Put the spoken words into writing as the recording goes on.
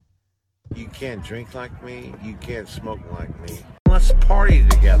You can't drink like me. You can't smoke like me. Let's party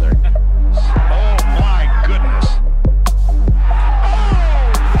together. Oh, my goodness.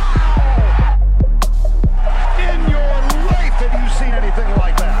 In your life, have you seen anything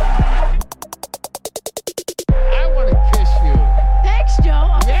like that? I want to kiss you. Thanks,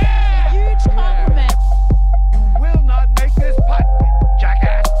 Joe. Yeah. Huge compliment. You will not make this putt,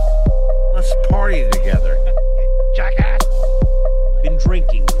 jackass. Let's party together. Jackass. Been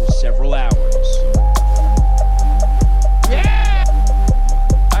drinking for several hours. Yeah.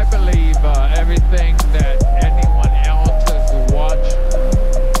 I believe everything that anyone else has watched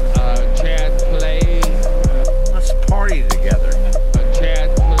Chad play. Let's party together.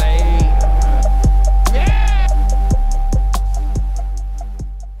 Chad play. Yeah.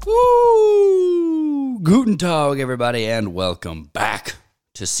 Woo! Guten Tag, everybody, and welcome back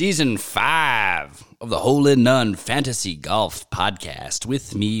to Season 5 of the Hole in None Fantasy Golf Podcast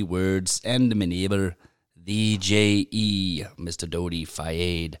with me, Words, and my neighbor, the J.E., Mr. Dodi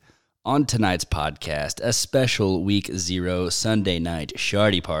Fayed. On tonight's podcast, a special Week 0 Sunday night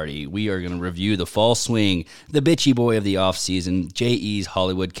shardy party. We are going to review the fall swing, the bitchy boy of the offseason, J.E.'s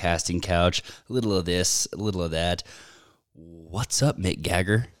Hollywood casting couch, a little of this, a little of that. What's up, Mick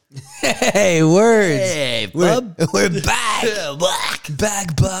Gagger? Hey, Words. Hey, bub. We're back.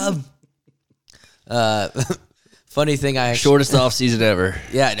 Back, bub. Funny thing, I actually, Shortest offseason ever.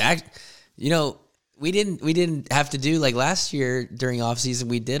 yeah, we didn't have to do like last year during off season.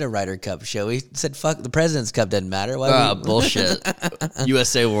 We did a Ryder Cup show. We said, "Fuck, the President's Cup doesn't matter." Why? Bullshit.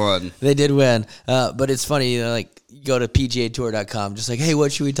 USA won. They did win, but it's funny. You know, like you go to PGAtour.com, just like, hey,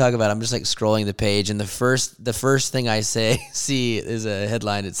 what should we talk about? I'm just like scrolling the page, and the first thing I see is a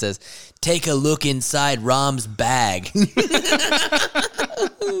headline that says, "Take a look inside Rahm's bag."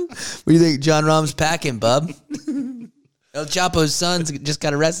 What do you think John Rahm's packing, bub? El Chapo's son just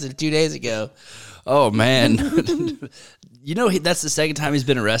got arrested 2 days ago. Oh, man. You know, that's the second time he's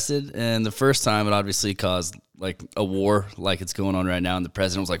been arrested, and the first time it obviously caused, like, a war like it's going on right now, and the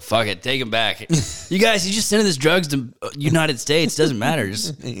president was like, fuck it, take him back. You guys, he's just sending this drugs to United States. Doesn't matter.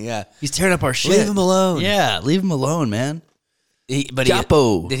 Just, Yeah. he's tearing up our shit. Leave him alone. Yeah, leave him alone, man.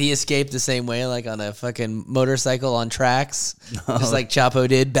 Chapo. Did he escape the same way, like on a fucking motorcycle on tracks? No. Just like Chapo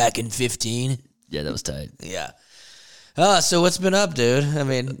did back in 15? Yeah, that was tight. Yeah. So what's been up, dude? I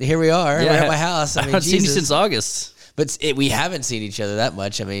mean, here we are. Yeah, we're at my house. I mean, haven't seen you Jesus. since August. But we haven't seen each other that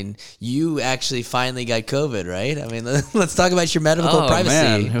much. I mean, you actually finally got COVID, right? I mean, let's talk about your medical privacy.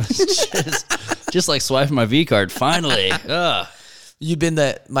 Man. It was just like swiping my V card, finally. Ugh. You've been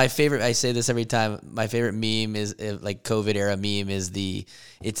my favorite. I say this every time. My favorite meme is like COVID era meme is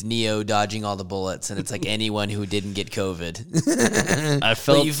it's Neo dodging all the bullets, and it's like anyone who didn't get COVID. I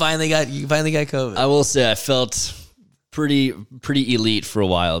felt but you finally got COVID. I will say I felt pretty elite for a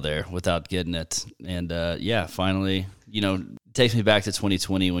while there without getting it, and yeah, finally, you know, it takes me back to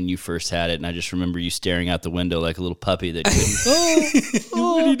 2020 when you first had it, and I just remember you staring out the window like a little puppy that couldn't.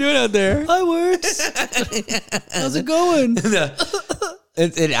 What are you doing out there? Hi, Words. How's it going?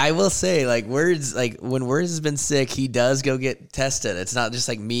 And I will say, like, Words, like when Words has been sick, he does go get tested. It's not just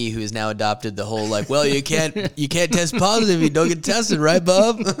like me who's now adopted the whole like, well, you can't test positive if you don't get tested, right,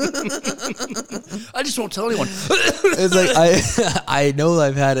 bub? I just won't tell anyone. It's like I know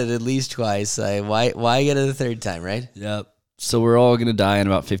I've had it at least twice. Why get it a third time, right? Yep. So we're all gonna die in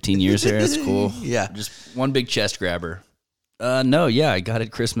about 15 years here. That's cool. Yeah. Just one big chest grabber. No, yeah, I got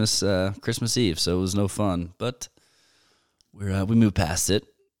it Christmas Eve, so it was no fun, but we moved past it.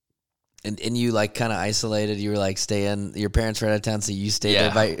 And you like kind of isolated. You were like staying. Your parents were out of town, so you stayed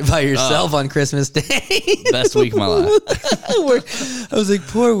there by yourself on Christmas Day. Best week of my life. I was like,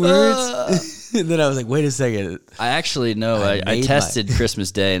 poor Words. And then I was like, wait a second. I actually know. I tested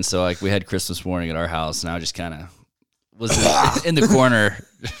Christmas Day, and so like we had Christmas morning at our house, and I just kind of was in the corner.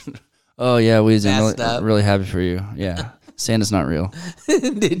 Oh yeah, I'm really happy for you. Yeah, Santa's not real.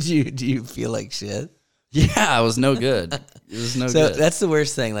 Do you feel like shit? Yeah, it was no good. It was no good. So that's the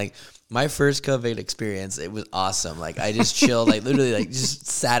worst thing. Like my first COVID experience, it was awesome. Like I just chilled, like literally, like just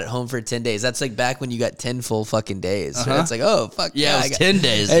sat at home for 10 days. That's like back when you got 10 full fucking days. So it's like, oh fuck yeah, it was 10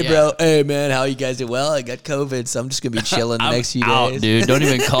 days. Hey bro, hey man, how you guys doing? Well, I got COVID, so I'm just gonna be chilling the next few out, days. Dude, don't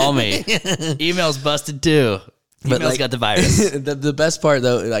even call me. Email's busted too. But Email's like, got the virus. the best part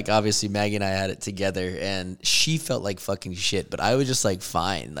though, like obviously Maggie and I had it together, and she felt like fucking shit, but I was just like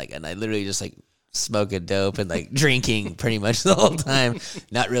fine, like, and I literally just like smoking dope and like drinking pretty much the whole time.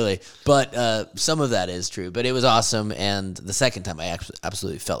 Not really, but some of that is true. But it was awesome, and the second time I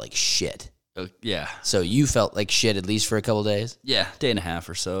absolutely felt like shit. Yeah. So you felt like shit at least for a couple days? Yeah, day and a half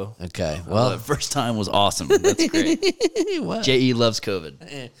or so. Okay. Well, Well, the first time was awesome. That's great. what? JE loves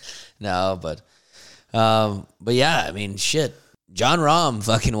COVID. No, but yeah, I mean, shit. John Rahm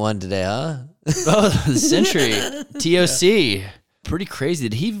fucking won today, huh? Oh, the Century. TOC. Pretty crazy.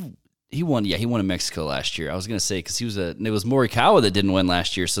 Did he won? Yeah, he won in Mexico last year. I was going to say, because it was Morikawa that didn't win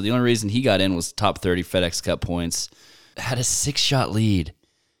last year, so the only reason he got in was top 30 FedEx Cup points. Had a 6-shot lead.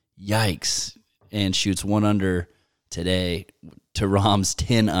 Yikes. And shoots 1 under today to Rahm's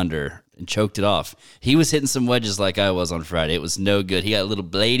 10 under and choked it off. He was hitting some wedges like I was on Friday. It was no good. He got a little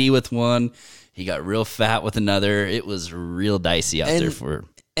bladey with one. He got real fat with another. It was real dicey out there for...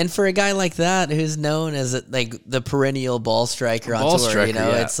 And for a guy like that, who's known as like the perennial ball striker on tour,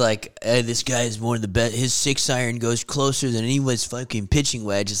 Yeah. it's like, hey, this guy is one of the best. His 6-iron goes closer than anyone's fucking pitching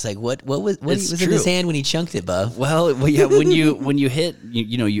wedge. It's like, what was in his hand when he chunked it, bub? Well, yeah. When you hit,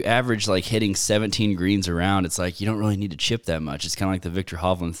 you average like hitting 17 greens around. It's like you don't really need to chip that much. It's kind of like the Victor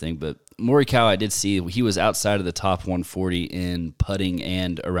Hovland thing. But Morikawa, I did see he was outside of the top 140 in putting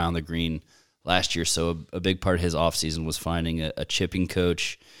and around the green last year. So a big part of his offseason was finding a chipping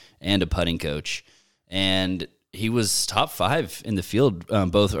coach and a putting coach. And he was top 5 in the field,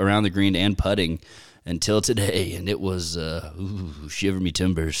 both around the green and putting until today. And it was, shiver me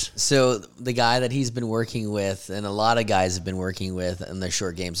timbers. So the guy that he's been working with, and a lot of guys have been working with in their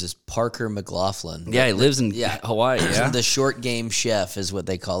short games, is Parker McLaughlin. Yeah, he lives in Hawaii, yeah? The short game chef is what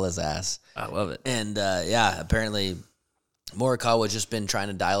they call his ass. I love it. And apparently Morikawa's just been trying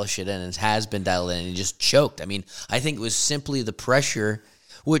to dial shit in and has been dialed in, and he just choked. I mean, I think it was simply the pressure,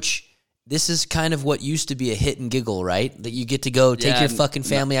 which this is kind of what used to be a hit and giggle, right? That you get to go take your fucking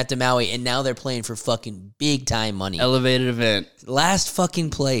family out to Maui, and now they're playing for fucking big time money. Elevated event. Last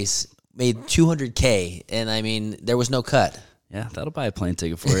fucking place made $200K, and I mean, there was no cut. Yeah, that'll buy a plane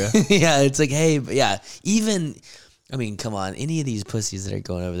ticket for you. Yeah, it's like, hey, yeah, even... I mean, come on. Any of these pussies that are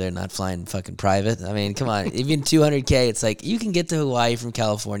going over there not flying fucking private. I mean, come on. Even $200K, it's like you can get to Hawaii from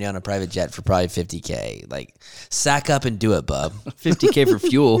California on a private jet for probably $50K. Like, sack up and do it, bub. $50K for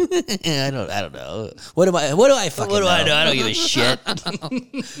fuel. I don't know. What do I fucking know? I know? I don't give a shit. What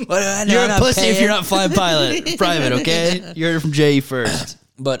do I know? You're I'm a not pussy paying. if you're not flying private, okay? You heard it from JE first.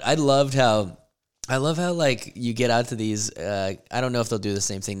 But I love how like you get out to these. I don't know if they'll do the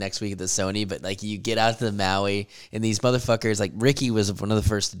same thing next week at the Sony, but like you get out to the Maui and these motherfuckers. Like Ricky was one of the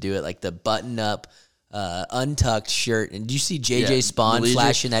first to do it. Like the button up, untucked shirt. And do you see JJ Spawn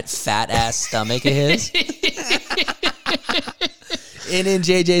flashing that fat ass stomach of his? in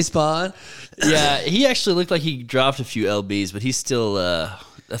JJ Spawn. Yeah, he actually looked like he dropped a few lbs, but he's still a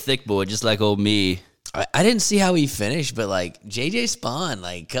thick boy, just like old me. I didn't see how he finished, but like JJ Spawn,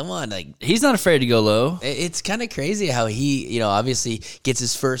 like come on, like He's not afraid to go low. it's kind of crazy how he, obviously gets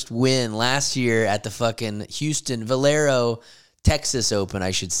his first win last year at the fucking Houston Valero Texas Open,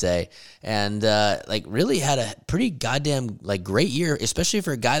 I should say, and like really had a pretty goddamn like great year, especially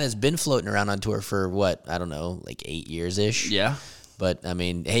for a guy that's been floating around on tour for what, I don't know, like 8 years ish. Yeah. But I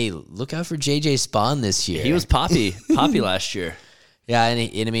mean, hey, look out for JJ Spawn this year. He was poppy last year. Yeah,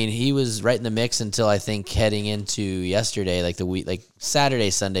 and I mean, he was right in the mix until I think heading into yesterday, like the week, like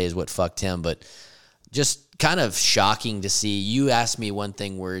Saturday, Sunday is what fucked him. But just kind of shocking to see. You asked me one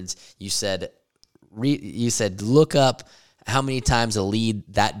thing, Words. You said, look up how many times a lead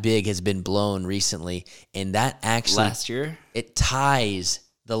that big has been blown recently, and that actually Last year? it ties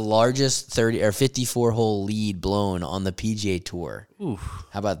the largest 30 or 54 hole lead blown on the PGA Tour. Ooh.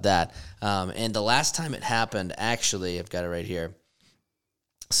 How about that? And the last time it happened, actually, I've got it right here.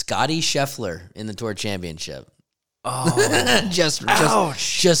 Scotty Scheffler in the Tour Championship. Oh,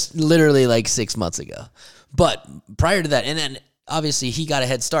 just literally like 6 months ago. But prior to that, and then obviously he got a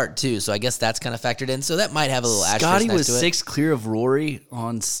head start too, so I guess that's kind of factored in. So that might have a little asterisk Scotty next was to it. 6 clear of Rory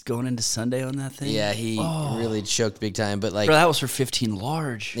on going into Sunday on that thing. Yeah, he really choked big time. But like, Bro, that was for 15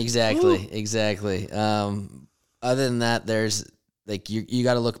 large. Exactly. Other than that, there's like you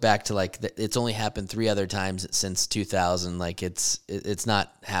got to look back to like it's only happened 3 other times since 2000. Like it's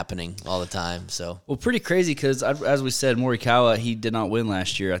not happening all the time. So Well, pretty crazy because, as we said, Morikawa, he did not win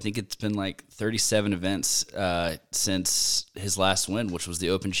last year. I think it's been like 37 events since his last win, which was the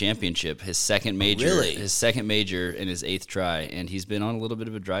Open Championship, his second major, his second major in his 8th try, and he's been on a little bit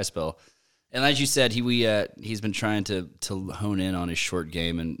of a dry spell. And as you said, he's been trying to hone in on his short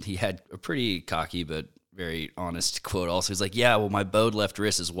game, and he had a pretty cocky but very honest quote. Also, he's like, "Yeah, well, my bowed left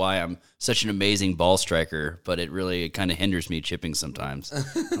wrist is why I'm such an amazing ball striker, but it really kind of hinders me chipping sometimes."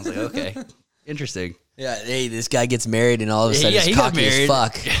 I was like, "Okay, interesting." yeah, hey, this guy gets married and all of a sudden Yeah, he's he got cocky as married.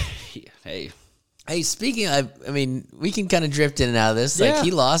 fuck. Hey, Hey, speaking of, I mean, we can kind of drift in and out of this. Yeah. Like,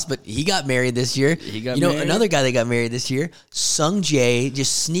 he lost, but he got married this year. He got you know, married. another guy that got married this year, Sung Jae,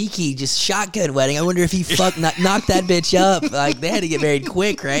 just sneaky, just shotgun wedding. I wonder if he knocked that bitch up. Like, they had to get married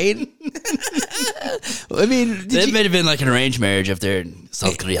quick, right? I mean, It may have been like an arranged marriage up there in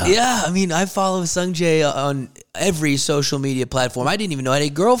South Korea. Yeah, I mean, I follow Sung Jae on every social media platform. I didn't even know I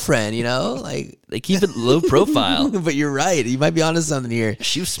had a girlfriend, you know? Like, They keep it low profile. but you're right. You might be onto something here.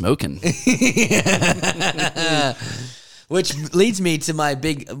 She was smoking. Which leads me to my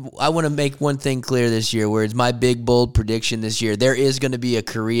big. I want to make one thing clear this year, where it's my big bold prediction this year. There is going to be a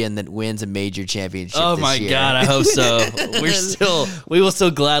Korean that wins a major championship. Oh this my year. God, I hope so. We will still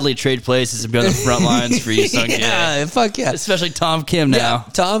gladly trade places and be on the front lines for you, Sung Jae. Yeah, fuck yeah. Especially Tom Kim now.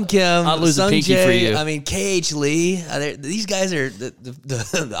 Yeah, Tom Kim, I'll lose a Sung pinky Jae, for you. I mean, KH Lee. These guys are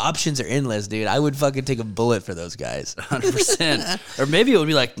the options are endless, dude. I would fucking take a bullet for those guys. 100%. Or maybe it would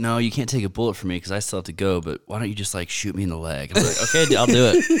be like, no, you can't take a bullet for me because I still have to go, but why don't you just like shoot me in the leg? I'm like, okay, I'll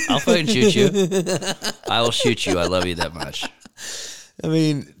do it. I'll fucking shoot you. I will shoot you. I love you that much. I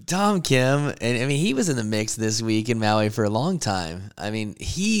mean, Tom Kim, and I mean, he was in the mix this week in Maui for a long time. I mean,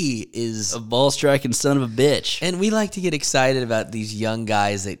 he is, A ball striking son of a bitch. and we like to get excited about these young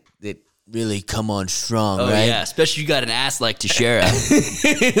guys that really come on strong, Oh, right? yeah. Especially if you got an ass like Teixeira.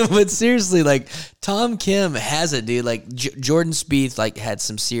 But seriously, like, Tom Kim has it, dude. Like, Jordan Spieth, like, had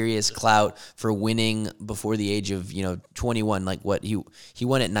some serious clout for winning before the age of, 21. Like, what, he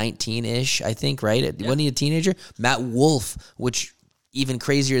won at 19-ish, I think, right? Wasn't he a teenager? Matt Wolff, which, even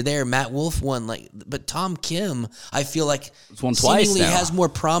crazier there, Matt Wolff won, like, but Tom Kim, I feel like, won twice seemingly now. has more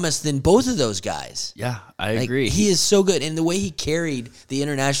promise than both of those guys. Yeah, I Like, agree. He is so good. And the way he carried the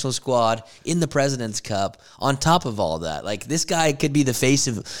international squad in the President's Cup on top of all that, like, this guy could be the face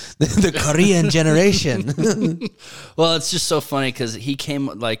of the Korean generation. Well, it's just so funny because he came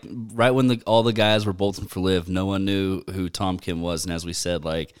like right when all the guys were bolting for live. No one knew who Tom Kim was, and as we said,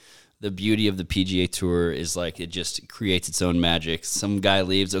 like the beauty of the PGA Tour is like it just creates its own magic. Some guy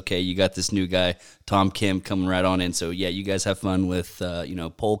leaves, okay, you got this new guy, Tom Kim, coming right on in. So yeah, you guys have fun with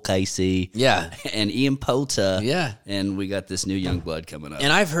Paul Casey, Yeah. and Ian Poulter, Yeah. and we got this new young blood coming up.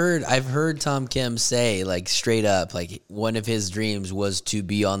 And I've heard Tom Kim say, like, straight up, like, one of his dreams was to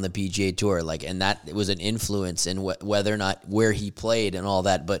be on the PGA Tour, like, and that was an influence in whether or not where he played and all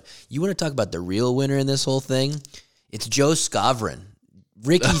that. But you want to talk about the real winner in this whole thing? It's Joe Scavron.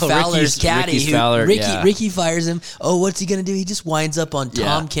 Ricky Fowler's caddy. Ricky's Fowler, Ricky fires him. Oh, what's he going to do? He just winds up on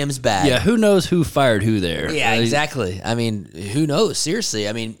Tom Kim's bag. Yeah, who knows who fired who there? Yeah, exactly. I mean, who knows? Seriously.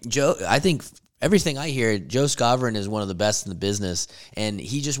 I mean, Joe, I think everything I hear, Joe Scavron is one of the best in the business. And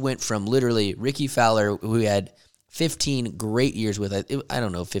he just went from literally Ricky Fowler, who had 15 great years with, I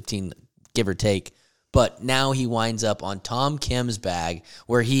don't know, 15, give or take. But now he winds up on Tom Kim's bag,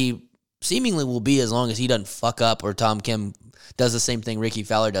 where he seemingly will be as long as he doesn't fuck up or Tom Kim does the same thing Ricky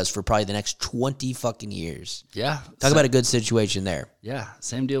Fowler does for probably the next 20 fucking years. Yeah. Talk about a good situation there. Yeah,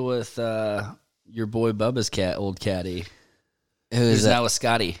 same deal with your boy Bubba's old caddy, Who's who's that? now with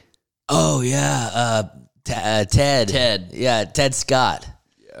Scotty. Oh, yeah. Ted. Ted. Yeah, Ted Scott.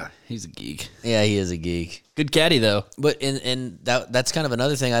 Yeah, he's a geek. Yeah, he is a geek. Good caddy though. But and that's kind of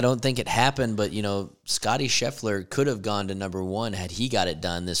another thing. I don't think it happened, but Scotty Scheffler could have gone to number one had he got it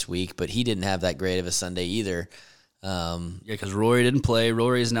done this week, but he didn't have that great of a Sunday either. Yeah, because Rory didn't play.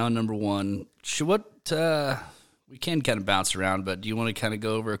 Rory is now number one. We can kind of bounce around, but do you want to kind of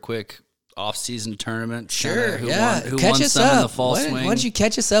go over a quick off-season tournament? Sure, Who yeah. won Catch us some in the up. fall Why swing? don't you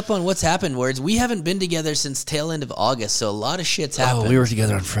catch us up on what's happened, Words? We haven't been together since tail end of August, so a lot of shit's happened. Oh, we were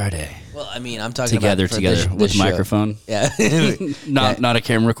together on Friday. Well, I mean, I'm talking Together about for with this show. microphone. Yeah. Not a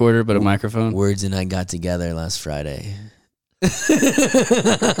camera recorder, but a microphone. Words and I got together last Friday.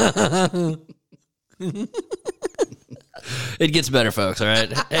 It gets better, folks. All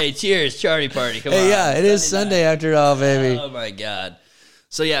right. Hey, cheers, charity party. Come on. Hey, yeah, it is Sunday after all, baby. Oh my god.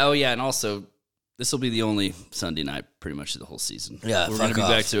 So yeah, and also this will be the only Sunday night pretty much the whole season. Yeah, we're fuck gonna be off.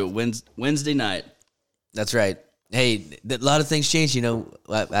 back to it Wednesday night. That's right. Hey, a lot of things changed.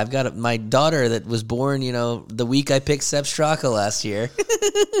 I've got my daughter that was born, the week I picked Sepp Straka last year.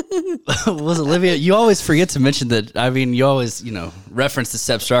 Was Olivia? You always forget to mention that. I mean, you always reference the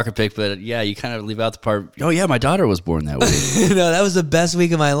Sepp Straka pick, but yeah, you kind of leave out the part. Oh yeah, my daughter was born that week. No, that was the best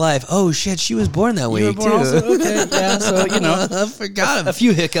week of my life. Oh shit, she was born that week born too. also? Okay, yeah. So I forgot a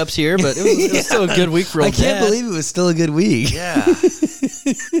few hiccups here, but it was still a good week for I old can't Dad. believe it was still a good week. Yeah.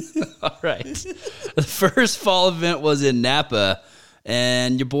 All right. The first fall event was in Napa,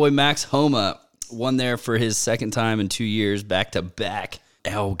 and your boy Max Homa won there for his second time in 2 years, back to back.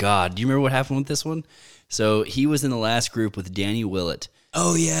 Oh, God. Do you remember what happened with this one? So he was in the last group with Danny Willett.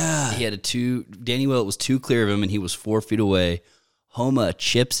 Oh, yeah. He had Danny Willett was 2 clear of him, and he was 4 feet away. Homa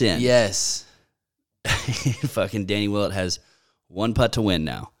chips in. Yes. Fucking Danny Willett has 1 putt to win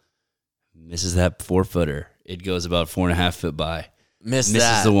now. Misses that 4-footer. It goes about 4.5 foot by. Misses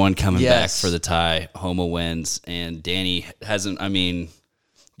that. the one coming back Yes. for the tie. Homa wins, and Danny hasn't. I mean,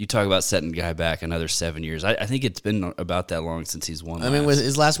 you talk about setting the guy back another 7 years. I think it's been about that long since he's won. I mean,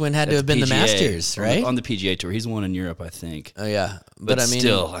 his last win had to have been the Masters, right? On the PGA Tour. He's won in Europe, I think. Oh, yeah. But I mean,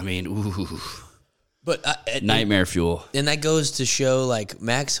 still, I mean, ooh, but nightmare fuel. And that goes to show, like,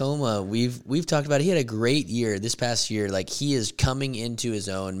 Max Homa, we've talked about it. He had a great year this past year. Like, he is coming into his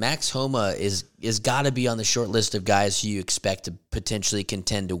own. Max Homa is got to be on the short list of guys who you expect to potentially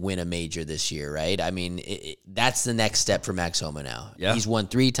contend to win a major this year, right? I mean, that's the next step for Max Homa now. Yeah. He's won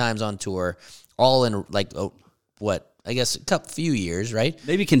 3 times on tour, all in, like, I guess a few years, right?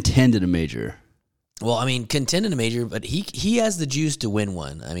 Maybe contended a major. Well, I mean, contending a major, but he has the juice to win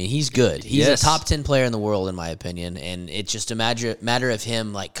one. I mean, he's good. He's Yes. a top 10 player in the world, in my opinion, and it's just a matter of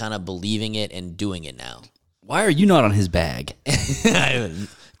him, like, kind of believing it and doing it now. Why are you not on his bag?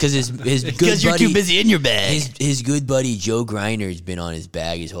 Because his good Because you're buddy, too busy in your bag. his good buddy Joe Griner's been on his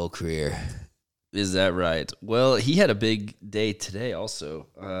bag his whole career. Is that right? Well, he had a big day today also.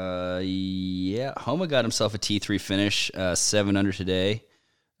 Yeah, Homa got himself a T3 finish, 7 under today.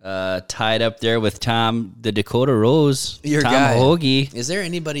 Tied up there with Tom, the Dakota Rose. Your Tom guy. Hoagie. Is there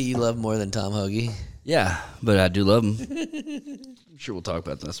anybody you love more than Tom Hoagie? Yeah, but I do love him. I'm sure we'll talk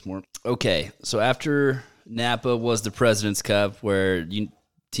about this more. Okay, so after Napa was the President's Cup, where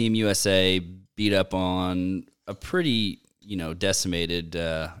Team USA beat up on a pretty, decimated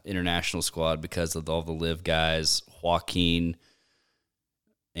international squad because of all the live guys. Joaquin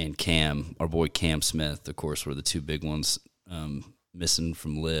and Cam, our boy Cam Smith, of course, were the 2 big ones missing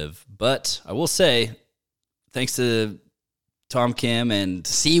from live. But I will say, thanks to Tom Kim and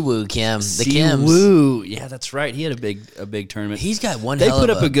Siwoo Kim, the Siwoo. Kims. Yeah, that's right. He had a big tournament. He's got one They hell put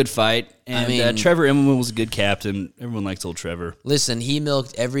of up a good fight, and I mean- Trevor Immelman was a good captain. Everyone likes old Trevor. Listen, he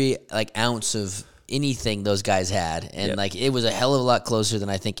milked every ounce of anything those guys had, and Yep. it was a hell of a lot closer than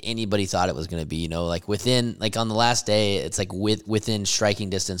I think anybody thought it was going to be. Within on the last day, it's within striking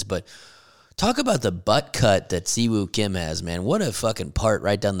distance. But talk about the butt cut that Siwoo Kim has, man! What a fucking part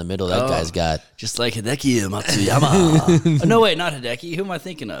right down the middle that guy's got. Just like Hideki Matsuyama. Oh, no, wait, not Hideki. Who am I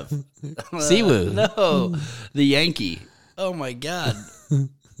thinking of? Siwoo. No, the Yankee. Oh, my God.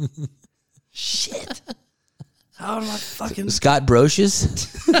 Shit. How am I fucking... Scott Brocious.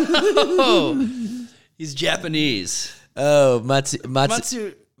 Oh, he's Japanese. Oh, That's what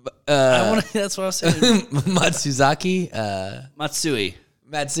I was saying. Matsuzaki. Matsui.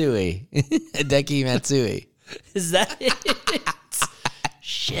 Matsui. Hideki Matsui. Is that it?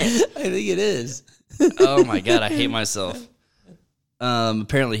 Shit. I think it is. Oh my God, I hate myself.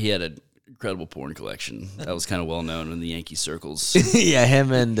 Apparently he had an incredible porn collection. That was kind of well known in the Yankee circles. Yeah,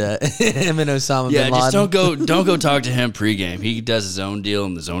 him and Osama Yeah, bin Laden. just don't go talk to him pregame. He does his own deal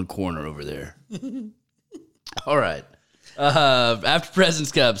in his own corner over there. All right. After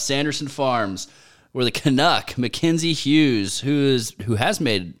President's Cup, Sanderson Farms, where the Canuck, Mackenzie Hughes, who has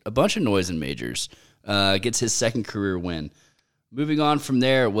made a bunch of noise in majors, gets his second career win. Moving on from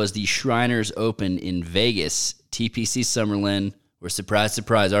there was the Shriners Open in Vegas, TPC Summerlin, where, surprise,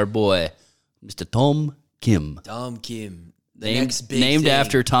 surprise, our boy, Mr. Tom Kim. Tom Kim. The next big named thing.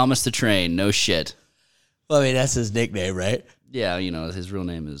 after Thomas the Train. No shit. Well, I mean, that's his nickname, right? Yeah, his real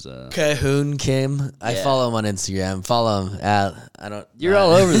name is... Cahoon Kim. I Yeah. follow him on Instagram. Follow him at... I don't... You're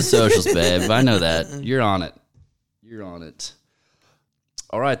all over the socials, babe. I know that. You're on it. You're on it.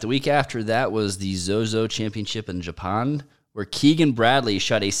 All right, the week after that was the Zozo Championship in Japan, where Keegan Bradley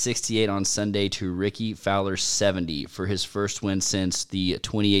shot a 68 on Sunday to Ricky Fowler's 70 for his first win since the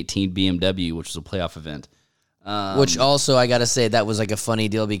 2018 BMW, which was a playoff event. Which also, I got to say, that was like a funny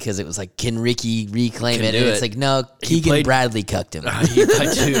deal because it was like, can Ricky reclaim Can it? do And it's it. like, no, He Keegan played- Bradley cucked him.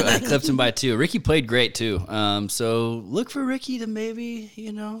 I clipped him by 2. Ricky played great, too. So look for Ricky to maybe,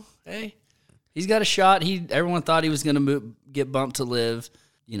 hey, he's got a shot. Everyone thought he was going to get bumped to live,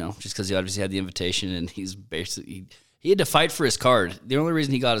 just because he obviously had the invitation, and he's basically... He had to fight for his card. The only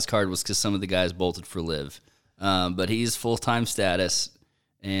reason he got his card was because some of the guys bolted for live. But he's full-time status,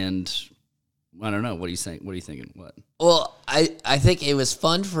 and I don't know. What are you saying? What are you thinking? What? Well, I think it was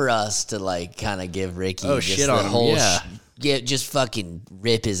fun for us to kind of give Ricky just shit the on him, whole yeah. just fucking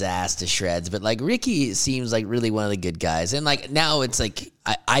rip his ass to shreds. But Ricky seems like really one of the good guys, and now it's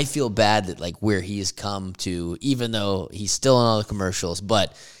I feel bad that where he's come to, even though he's still in all the commercials,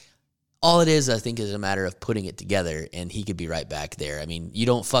 but all it is, I think, is a matter of putting it together, and he could be right back there. I mean, you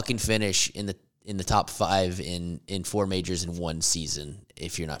don't fucking finish in the in the top 5 in 4 majors in one season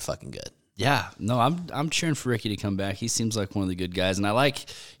if you're not fucking good. Yeah, no, I'm cheering for Ricky to come back. He seems like one of the good guys, and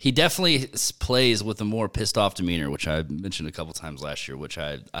he definitely plays with a more pissed off demeanor, which I mentioned a couple times last year, which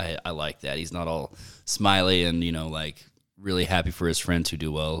I like that. He's not all smiley and, like really happy for his friends who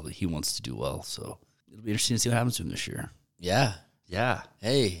do well. He wants to do well, so it'll be interesting to see what happens to him this year. Yeah. Yeah.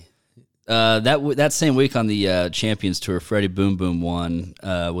 Hey. That same week on the Champions Tour, Freddie Boom Boom won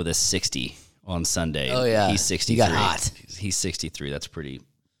with a 60 on Sunday. Oh, yeah. He's 63. He got hot. He's 63. That's pretty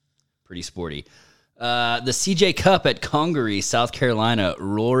sporty. The CJ Cup at Congaree, South Carolina,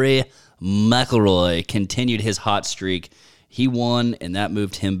 Rory McIlroy continued his hot streak. He won, and that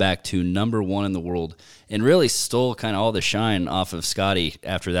moved him back to number 1 in the world and really stole kind of all the shine off of Scotty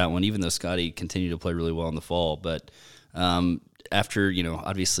after that one, even though Scotty continued to play really well in the fall. But after,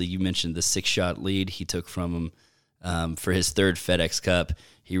 obviously you mentioned the 6-shot lead he took from him for his 3rd FedEx Cup,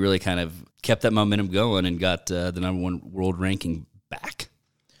 he really kind of kept that momentum going and got the number 1 world ranking back.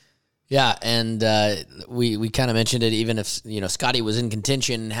 Yeah, and we kind of mentioned it. Even if Scotty was in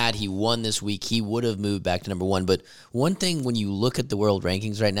contention, had he won this week, he would have moved back to number 1. But one thing, when you look at the world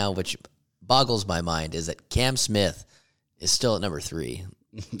rankings right now, which boggles my mind, is that Cam Smith is still at number 3.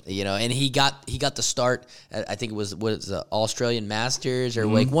 And he got the start. I think it was Australian Masters or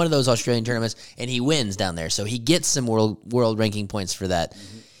like one of those Australian tournaments, and he wins down there. So he gets some world ranking points for that.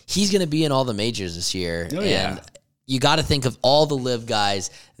 He's going to be in all the majors this year. Oh, yeah. And you got to think of all the live guys.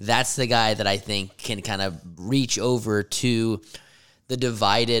 That's the guy that I think can kind of reach over to the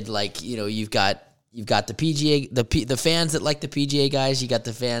divided. You've got the PGA, the fans that like the PGA guys. You got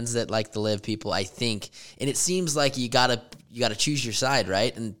the fans that like the live people. I think, and it seems like you gotta choose your side,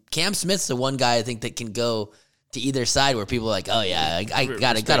 right? And Cam Smith's the one guy I think that can go to either side where people are like, oh yeah, I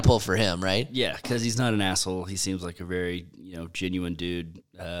gotta pull for him, right? Yeah, because he's not an asshole. He seems like a very genuine dude.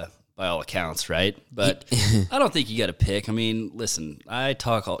 By all accounts, right? But I don't think you got to pick. I mean, listen, I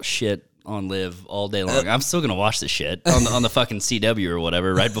talk all shit on Live all day long. I'm still gonna watch the shit on the fucking CW or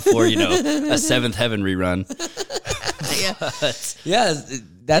whatever right before a Seventh Heaven rerun. Yeah,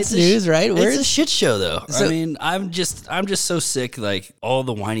 that's news, right? It's a shit show, though. So, I mean, I'm just so sick. Like all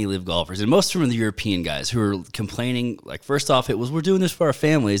the whiny Live golfers, and most of them are the European guys who are complaining. Like, first off, it was we're doing this for our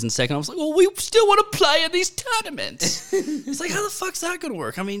families, and second, I was like, well, we still want to play in these tournaments. It's like, how the fuck's that gonna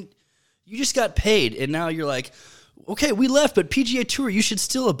work? I mean, you just got paid, and now you're like, okay, we left, but PGA Tour, you should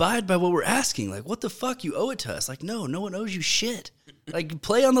still abide by what we're asking. Like, what the fuck? You owe it to us. Like, no one owes you shit. Like,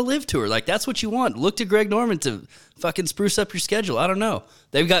 play on the Live Tour. Like, that's what you want. Look to Greg Norman to fucking spruce up your schedule. I don't know.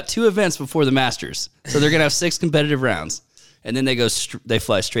 They've got 2 events before the Masters, so they're going to have 6 competitive rounds. And then they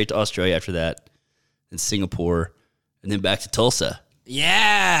fly straight to Australia after that, and Singapore, and then back to Tulsa.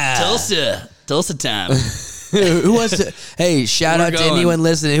 Yeah. Tulsa time. Who wants to? Hey, shout out to anyone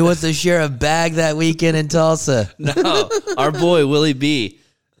listening who wants to share a bag that weekend in Tulsa. No, our boy Willie B.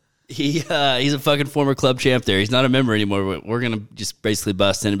 He's a fucking former club champ there. He's not a member anymore. But we're gonna just basically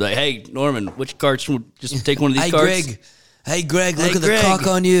bust in and be like, "Hey, Norman, which cards? Just take one of these cards." Hey, Greg, look at the cock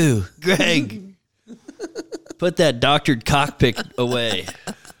on you, Greg. Put that doctored cockpick away.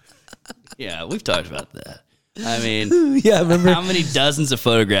 Yeah, we've talked about that. I mean, yeah, remember how many dozens of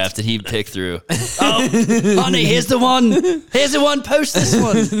photographs did he pick through? Oh, honey, here's the one. Here's the one. Post this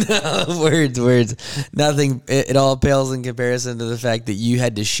one. No, words. Nothing. It all pales in comparison to the fact that you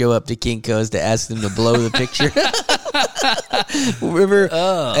had to show up to Kinko's to ask them to blow the picture. Remember,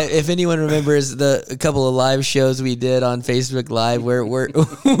 if anyone remembers a couple of live shows we did on Facebook Live where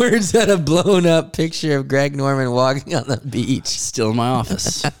Words had a blown up picture of Greg Norman walking on the beach. Still in my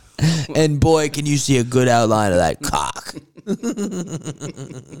office. And boy, can you see a good outline of that cock.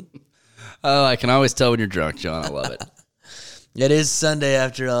 Oh, I can always tell when you're drunk, John. I love it. It is Sunday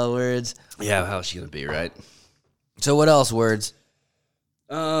after all, Words. Yeah, how's she going to be, right? So what else, Words?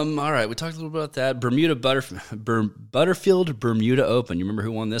 All right, we talked a little about that. Butterfield Bermuda Open. You remember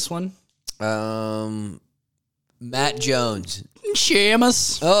who won this one? Matt Jones.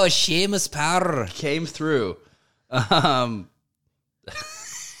 Seamus. Oh, Seamus Power. Came through.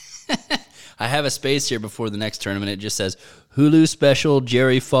 I have a space here before the next tournament. It just says, Hulu special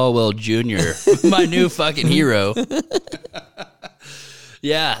Jerry Falwell Jr., my new fucking hero.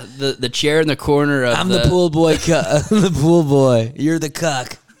 Yeah, the chair in the corner of I'm the pool boy. I'm the pool boy. You're the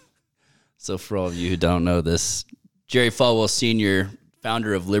cuck. So for all of you who don't know this, Jerry Falwell Sr.,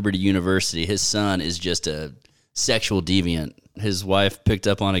 founder of Liberty University, his son is just a sexual deviant. His wife picked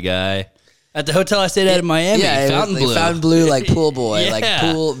up on a guy at the hotel I stayed at in Miami. Yeah, Fontainebleau, like pool boy, Yeah. like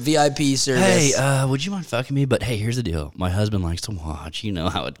pool VIP service. Hey, would you mind fucking me? But hey, here's the deal. My husband likes to watch. You know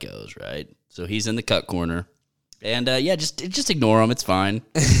how it goes, right? So he's in the cut corner. And just ignore them. It's fine.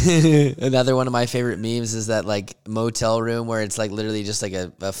 Another one of my favorite memes is that like motel room where it's like literally just like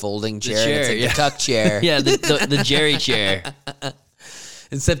a folding chair. And it's like the tuck chair. Yeah, the Jerry chair.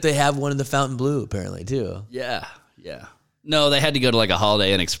 Except they have one in the Fontainebleau apparently too. Yeah. No, they had to go to like a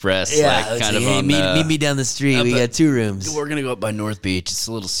Holiday Inn Express. Yeah, like, kind of hey, on meet me down the street. We got 2 rooms. We're gonna go up by North Beach. It's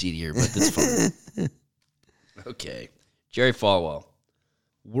a little seedier, but that's fun. Okay, Jerry Falwell.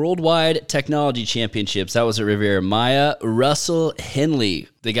 Worldwide Technology Championships. That was at Riviera Maya. Russell Henley,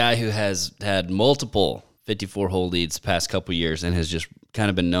 the guy who has had multiple 54-hole leads the past couple years and has just kind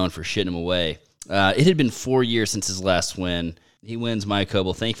of been known for shitting him away. It had been 4 years since his last win. He wins Maya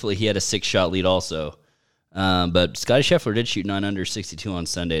Koble. Thankfully, he had a 6-shot lead also. But Scotty Scheffler did shoot 9 under 62 on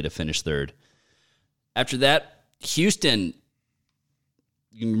Sunday to finish third. After that, Houston.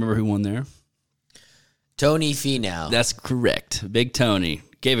 You remember who won there? Tony Finau. That's correct. Big Tony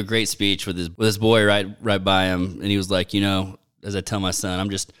gave a great speech with his boy right by him, and he was like, as I tell my son, I'm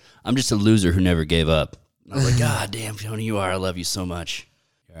just a loser who never gave up. And I was like, God damn, Tony, you are. I love you so much.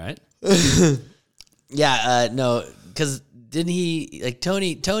 You all right? Yeah, no, because didn't he like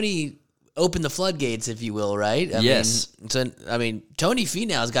Tony opened the floodgates, if you will, right? Yes. Tony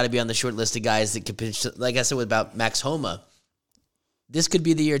Finau's got to be on the short list of guys that could, like I said about Max Homa. This could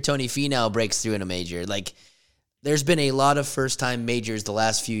be the year Tony Finau breaks through in a major. Like, there's been a lot of first-time majors the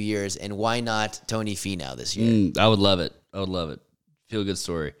last few years, and why not Tony Finau this year? I would love it. Feel good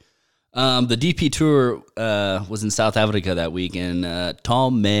story. The DP Tour was in South Africa that week, and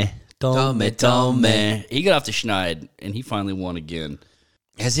Tome. He got off the schneid, and he finally won again.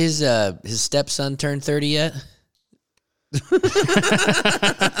 Has his stepson turned 30 yet?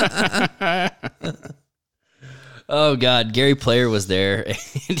 Oh, God. Gary Player was there,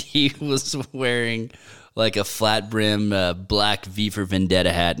 and he was wearing like a flat brim black V for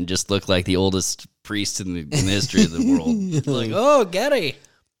Vendetta hat and just looked like the oldest priest in the history of the world. Like, oh, Gary.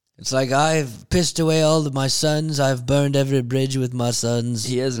 It's like, I've pissed away all of my sons. I've burned every bridge with my sons.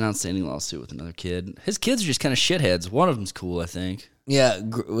 He has an outstanding lawsuit with another kid. His kids are just kind of shitheads. One of them's cool, I think. Yeah,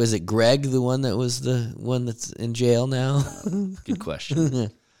 was it Greg, the one that was the one that's in jail now? Good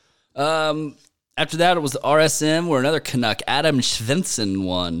question. After that, it was the RSM, where another Canuck, Adam Svensson,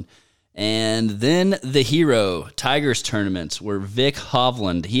 won. And then the Hero Tigers tournament, where Vic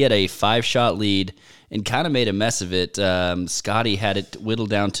Hovland, he had a 5-shot lead and kind of made a mess of it. Scotty had it whittled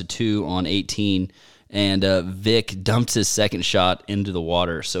down to 2 on 18, and Vic dumped his second shot into the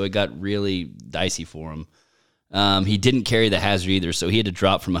water, so it got really dicey for him. He didn't carry the hazard either, so he had to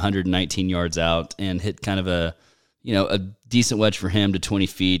drop from 119 yards out and hit kind of a decent wedge for him to 20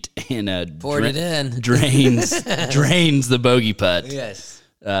 feet, and poured it in. drains the bogey putt. Yes.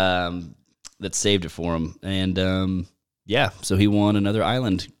 That saved it for him. And so he won another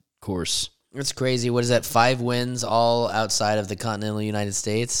island course. It's crazy. What is that? 5 wins all outside of the continental United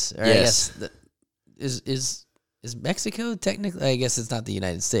States? Or Yes. I guess is Mexico technically? I guess it's not the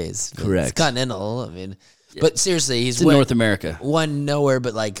United States. Correct. It's continental. I mean, but seriously, he's It's in North America. Won nowhere,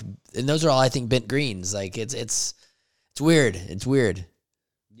 but like, and those are all I think bent greens. Like it's weird. It's weird.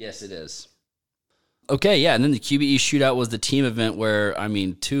 Yes, it is. Okay, yeah, and then the QBE shootout was the team event where,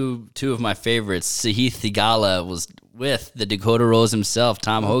 two of my favorites, Sahith Theegala was with the Dakota Rose himself,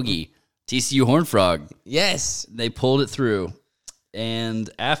 Tom Hoagie, TCU Horned Frog. Yes. They pulled it through. And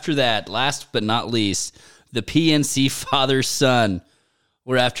after that, last but not least, the PNC father-son,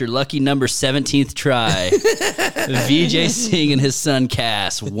 where after lucky number 17th try, Vijay Singh and his son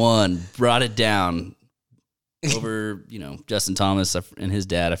Cass won, brought it down over, Justin Thomas and his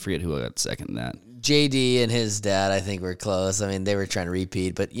dad. I forget who got second in that. JD and his dad, I think, were close. I mean, they were trying to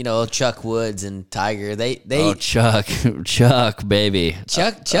repeat, but Chuck Woods and Tiger, they Chuck, baby.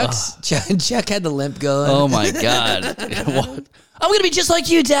 Chuck had the limp going. Oh my God. I'm gonna be just like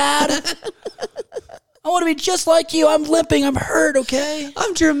you, Dad. I want to be just like you. I'm limping. I'm hurt, okay?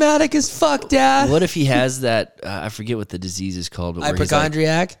 I'm dramatic as fuck, Dad. What if he has that, I forget what the disease is called. But where he's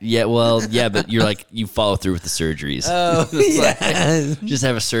hypochondriac? But you're like, you follow through with the surgeries. Oh, yeah. Just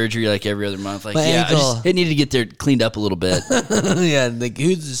have a surgery like every other month. Like, My ankle. It needed to get there cleaned up a little bit. Yeah, like,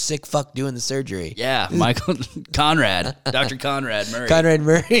 who's the sick fuck doing the surgery? Yeah, Michael Conrad, Dr. Conrad Murray. Conrad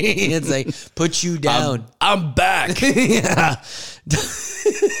Murray. It's like, put you down. I'm back. Yeah.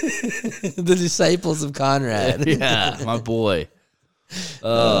 The disciples of Conrad. Yeah, my boy.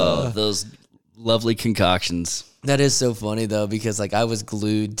 Oh, those lovely concoctions. That is so funny though, because like I was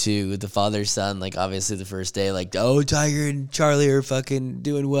glued to the father-son, like obviously the first day, like, oh, Tiger and Charlie are fucking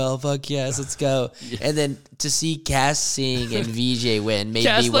doing well. Fuck yes, let's go. Yeah. And then to see Cass Singh and VJ win made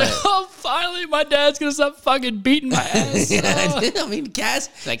Cass me like, what? oh Finally, my dad's gonna stop fucking beating my ass. I mean, Cass.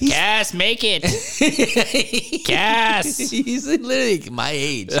 Like, Cass, make it. Cass. He's literally my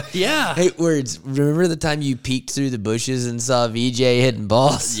age. Yeah. Hey, words. Remember the time you peeked through the bushes and saw VJ hitting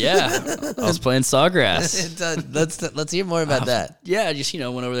balls? Yeah. I was playing Sawgrass. Let's hear more about that. Yeah, just, went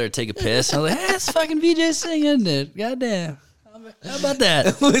over there to take a piss. I was like, hey, it's fucking VJ singing it. Goddamn. How about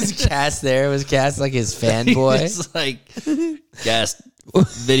that? Was Cass there? Was Cass like his fanboy? It's like, Cass,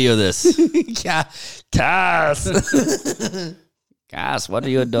 video this. Cass. Cass, what are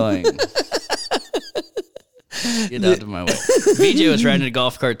you doing? Get out of my way. VJ was riding a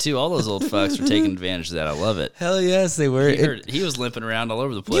golf cart too. All those old fucks were taking advantage of that. I love it. Hell yes, they were. He was limping around all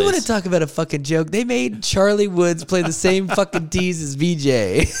over the place. You want to talk about a fucking joke? They made Charlie Woods play the same fucking tees as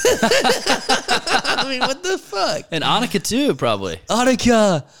VJ. I mean, what the fuck? And Annika too, probably.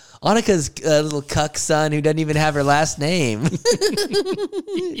 Annika's little cuck son who doesn't even have her last name.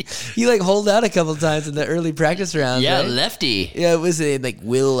 He like holed out a couple times in the early practice rounds. Yeah, right? lefty. Yeah, it was like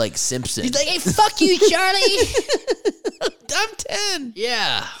Will like Simpson. He's like, hey, fuck you, Charlie. I'm 10.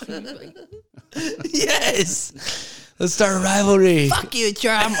 Yeah. Yes. Let's start a rivalry. Fuck you,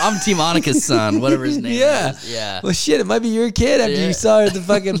 Charlie. I'm Team Annika's son, whatever his name is. Yeah. Well, shit, it might be your kid after Yeah. you saw her at the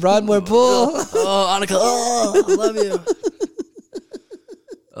fucking Broadmoor pool. Oh, Annika. Oh, I love you.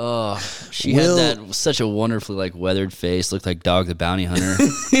 Oh, she Will- had that such a wonderfully like weathered face, looked like Dog the Bounty Hunter.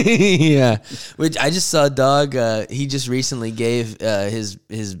 Yeah, which I just saw Dog. He just recently gave his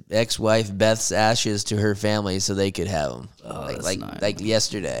ex-wife Beth's ashes to her family so they could have them. that's nice. Like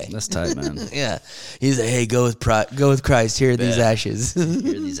yesterday. That's tight, man. Yeah, he's like, hey, go with Christ. Here are these ashes. Here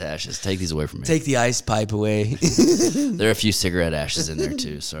are these ashes. Take these away from me. Take the ice pipe away. There are a few cigarette ashes in there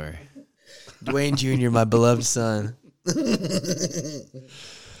too. Sorry. Dwayne Jr., my beloved son.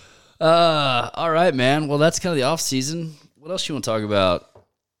 All right, man. Well, that's kind of the off season. What else you want to talk about?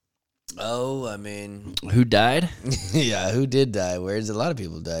 Oh, I mean, Who died? yeah, who did die? Where's a lot of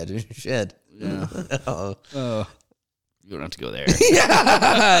people died? Shit. Yeah. Oh. You don't have to go there.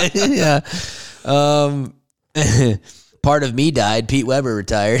 Yeah. Part of me died. Pete Weber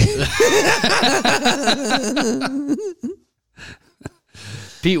retired.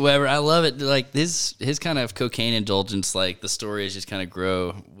 Pete Weber, I love it. Like his kind of cocaine indulgence, like the stories just kind of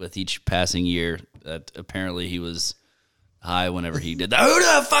grow with each passing year. That apparently he was high whenever he did that. Who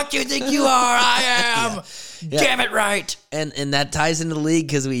the fuck you think you are? I am. Yeah. Damn it right. And that ties into the league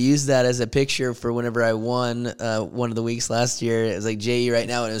because we used that as a picture for whenever I won one of the weeks last year. It was like JE right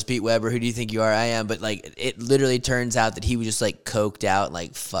now, and it was Pete Weber. Who do you think you are? I am. But like it literally turns out that he was just like coked out,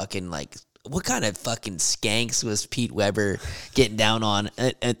 like fucking like. What kind of fucking skanks was Pete Weber getting down on,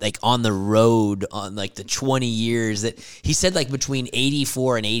 like on the road on like the 20 years that he said like between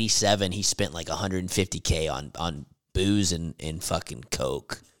 84 and 87 he spent like $150K on booze and fucking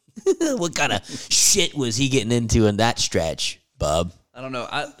coke. What kind of shit was he getting into in that stretch, bub? I don't know.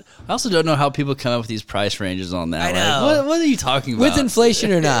 I also don't know how people come up with these price ranges on that. I know. Like, what are you talking about? With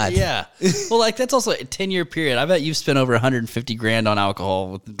inflation or not? Yeah. Well, like that's also a 10-year period. I bet you've spent over $150,000 on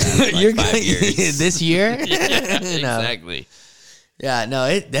alcohol with like You're 5 years. this year? Yeah, No. exactly. Yeah, no,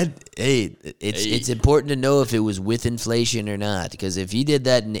 it's important to know if it was with inflation or not, because if you did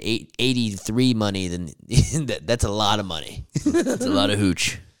that in 83 money, then that's a lot of money. It's a lot of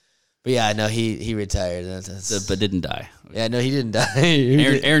hooch. But yeah, no, he retired. That's, But didn't die. yeah, no, he didn't die.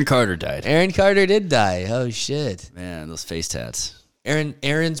 Aaron Carter died. Aaron Carter did die. Oh shit. Man, those face tats.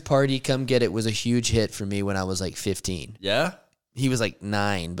 Aaron's Party, Come Get It was a huge hit for me when I was like 15. Yeah? He was like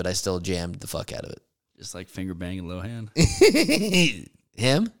 9, but I still jammed the fuck out of it. Just like finger banging Lohan.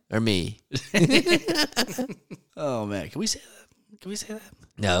 Him or me? Oh, man. Can we say that? Can we say that?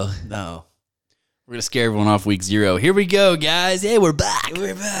 No. No. We're going to scare everyone off week 0. Here we go, guys. Hey, we're back.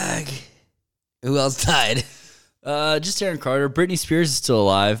 We're back. Who else died? Just Aaron Carter. Britney Spears is still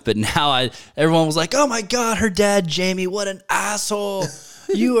alive, but now everyone was like, oh my God, her dad, Jamie, what an asshole.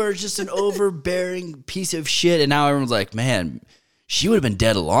 You are just an overbearing piece of shit. And now everyone's like, man, she would have been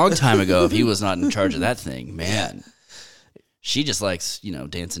dead a long time ago if he was not in charge of that thing. Man. She just likes,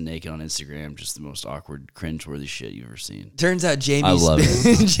 dancing naked on Instagram. Just the most awkward, cringeworthy shit you've ever seen. Turns out Jamie. I love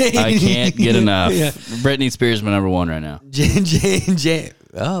it. I can't get enough. Yeah. Britney Spears is my number 1 right now.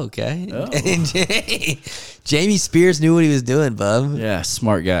 Oh, okay. Oh. Jamie Spears knew what he was doing, bub. Yeah,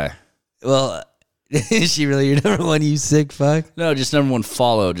 smart guy. Well, is she really your number 1, you sick fuck? No, just number 1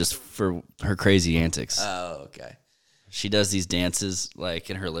 follow just for her crazy antics. Oh, okay. She does these dances like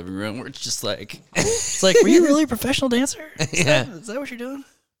in her living room where it's just like, were you really a professional dancer? Yeah. Is that what you're doing?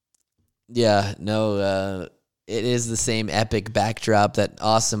 Yeah, no, it is the same epic backdrop, that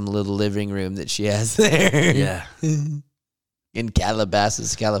awesome little living room that she has there. Yeah. In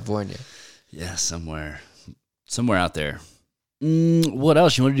Calabasas, California. Yeah, somewhere out there. What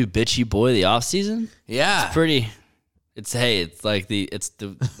else? You want to do bitchy boy of the off season? Yeah. It's like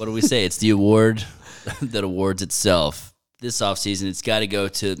what do we say? It's the award that awards itself. This off season, it's got to go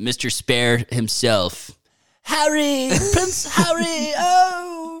to Mr. Spare himself, Harry, Prince Harry.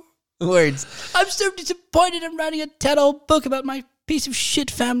 Oh, Words. I'm so disappointed. I'm writing a tell-all book about my piece of shit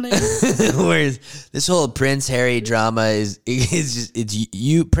family. Whereas this whole Prince Harry drama is just it's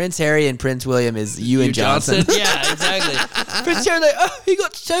you, Prince Harry and Prince William is you and Johnson. Yeah, exactly. Prince Harry, he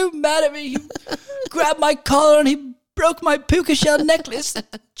got so mad at me. He grabbed my collar and he broke my puka shell necklace.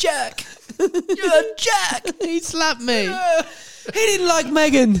 Jack, you're Jack. He slapped me. He didn't like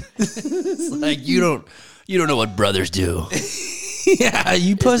Megan. It's like you don't know what brothers do. Yeah,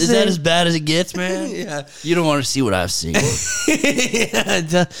 you pussy. Is that as bad as it gets, man? Yeah. You don't want to see what I've seen.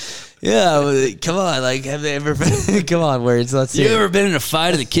 Yeah, come on. Like, have they ever been? Come on, Words. Let's see. You ever been in a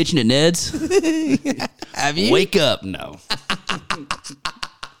fight in the kitchen at Ned's? Have you? Wake up. No.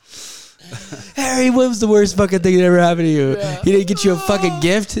 Harry, what was the worst fucking thing that ever happened to you? He didn't get you a fucking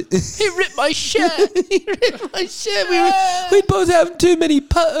gift? He ripped my shirt. He ripped my shit. We'd both have too many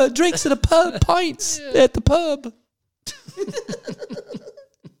drinks at a pub, pints at the pub.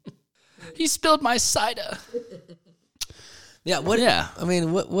 He spilled my cider. Yeah, what? Yeah. I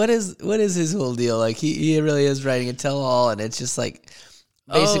mean, what is his whole deal? Like, he really is writing a tell-all, and it's just like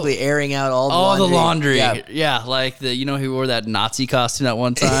basically airing out all the laundry. Yeah, like he wore that Nazi costume that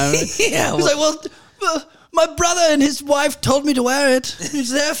one time. Yeah, He's like, well, my brother and his wife told me to wear it.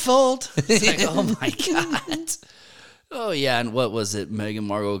 It's their fault. It's like, oh my God. Oh yeah, and what was it? Meghan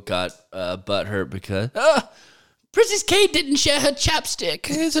Markle got butthurt because Princess Kate didn't share her chapstick.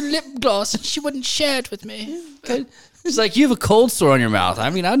 It's a lip gloss, and she wouldn't share it with me. It's like, you have a cold sore on your mouth. I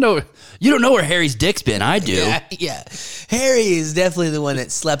mean, I know you don't know where Harry's dick's been. I do. Yeah. Harry is definitely the one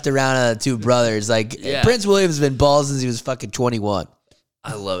that slept around two brothers. Like, Prince William's been bald since he was fucking 21.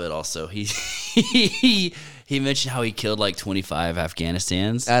 I love it. Also, he mentioned how he killed like 25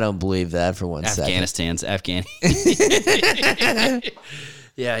 Afghanistans. I don't believe that for one second.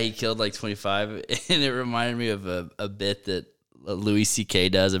 Yeah, he killed like 25, and it reminded me of a bit that Louis C.K.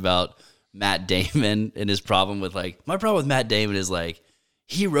 does about Matt Damon and his problem with my problem with Matt Damon is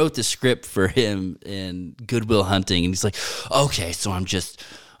he wrote the script for him in Good Will Hunting, and he's like, okay, so I'm just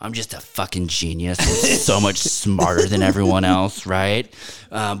a fucking genius. I'm so much smarter than everyone else, right?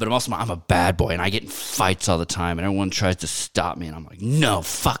 But I'm a bad boy, and I get in fights all the time, and everyone tries to stop me, and I'm like, no,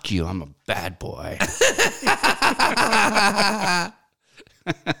 fuck you, I'm a bad boy.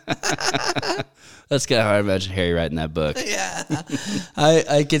 That's kind of how I imagine Harry writing that book. Yeah,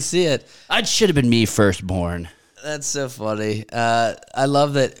 I could see it. I should have been me firstborn. That's so funny. I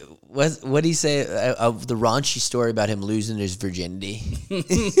love that. What did he say? The raunchy story about him losing his virginity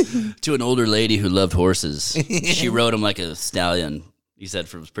to an older lady who loved horses. She rode him like a stallion. He said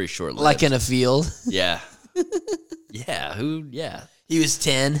it was pretty short lived. Like in a field. Yeah. Yeah. Who? Yeah. He was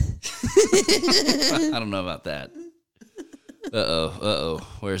 10. I don't know about that. Uh-oh.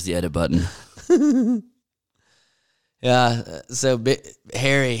 Where's the edit button? Yeah. So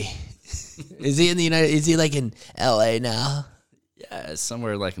Harry, is he in the United? Is he like in L.A. now? Yeah,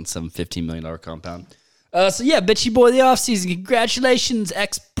 somewhere like in some $15 million compound. So yeah, bitchy boy of the offseason. Congratulations,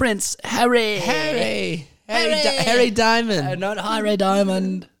 ex-Prince Harry. Harry Diamond. Not Harry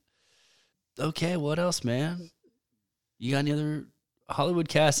Diamond. Okay, what else, man? You got any other Hollywood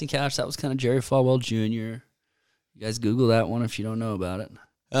casting couch? That was kind of Jerry Falwell Jr. You guys Google that one if you don't know about it.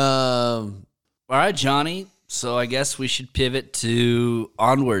 All right, Johnny. So I guess we should pivot to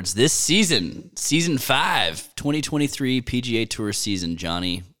onwards this season. Season 5, 2023 PGA Tour season,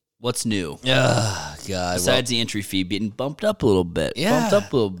 Johnny. What's new? Oh, God. Besides the entry fee being bumped up a little bit.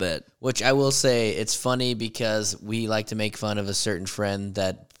 Which I will say, it's funny because we like to make fun of a certain friend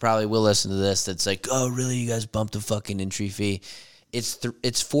that probably will listen to this that's like, oh, really? You guys bumped the fucking entry fee? It's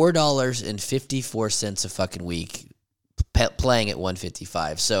 $4.54 a fucking week playing at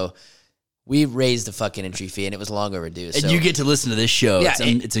 $155. So we raised the fucking entry fee, and it was long overdue. And you get to listen to this show. Yeah,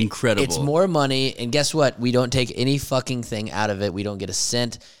 it's incredible. It's more money, and guess what? We don't take any fucking thing out of it. We don't get a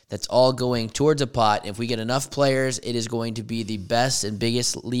cent. That's all going towards a pot. If we get enough players, it is going to be the best and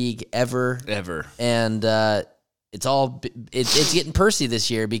biggest league ever. And it's getting Percy this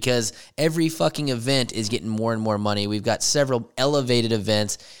year because every fucking two is getting more and more money. We've got several elevated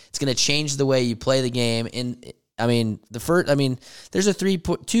events. It's going to change the way you play the game. And there's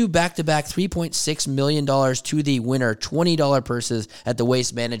two back-to-back $3.6 million to the winner, $20 purses at the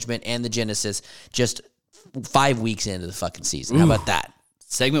Waste Management and the Genesis just 5 weeks into the fucking season. How about that?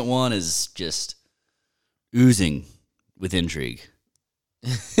 Segment 1 is just oozing with intrigue.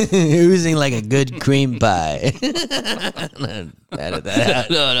 Oozing like a good cream pie. Edit that out.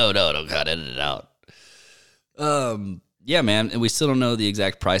 No, God, edit it out. Yeah, man, and we still don't know the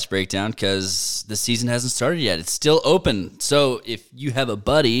exact price breakdown because the season hasn't started yet. It's still open. So if you have a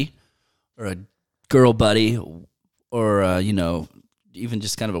buddy or a girl buddy or, even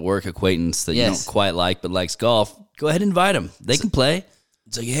just kind of a work acquaintance that you don't quite like but likes golf, go ahead and invite them. They can play.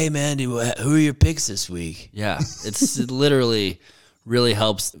 It's like, hey, man, who are your picks this week? Yeah, it literally really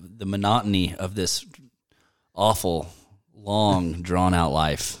helps the monotony of this awful, long, drawn-out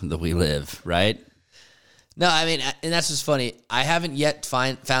life that we live, right? No, I mean, and that's what's funny. I haven't yet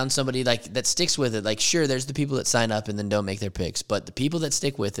found somebody like that sticks with it. Like, sure, there's the people that sign up and then don't make their picks, but the people that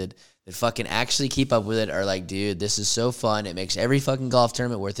stick with it, that fucking actually keep up with it, are like, dude, this is so fun. It makes every fucking golf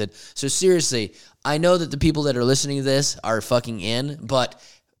tournament worth it. So seriously, I know that the people that are listening to this are fucking in, but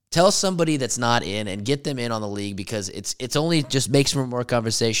tell somebody that's not in and get them in on the league because it's only just makes for more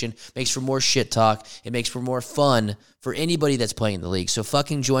conversation, makes for more shit talk, it makes for more fun for anybody that's playing the league. So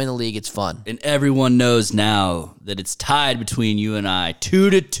fucking join the league, it's fun. And everyone knows now that it's tied between you and I,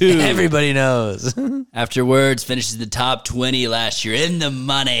 2-2. Everybody knows. Afterwards, finishes the top 20 last year. In the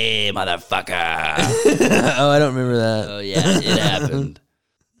money, motherfucker. Oh, I don't remember that. Oh, yeah, it happened.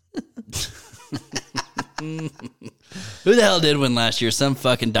 Who the hell did win last year? Some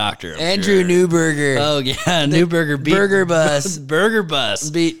fucking doctor. Andrew Newberger. Oh, yeah. Newberger beat Burger Bus. Burger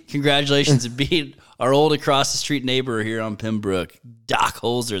Bus. Congratulations. Beat our old across the street neighbor here on Pembroke, Doc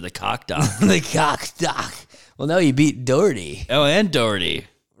Holzer, the cock doc. The cock doc. Well, no, you beat Doherty. Oh, and Doherty.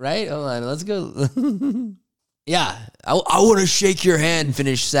 Right? Hold on. Let's go. Yeah. I want to shake your hand,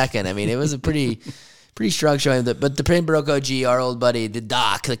 finish second. I mean, it was a pretty strong showing. But the Pembroke OG, our old buddy,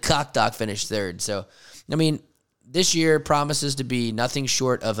 the cock doc, finished third. So, I mean, this year promises to be nothing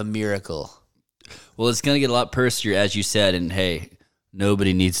short of a miracle. Well, it's going to get a lot pursier, as you said, and hey,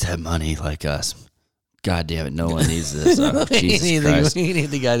 nobody needs to have money like us. God damn it, no one needs this. Oh, Jesus Christ. We need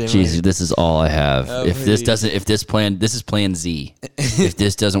the goddamn Jesus, money. this is all I have. Oh, This is plan Z. If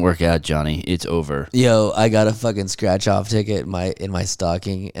this doesn't work out, Johnny, it's over. Yo, I got a fucking scratch off ticket in my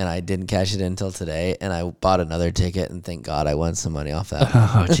stocking, and I didn't cash it in until today. And I bought another ticket, and thank God I won some money off that.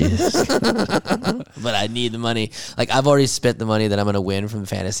 Oh, Jesus. But I need the money. Like, I've already spent the money that I'm going to win from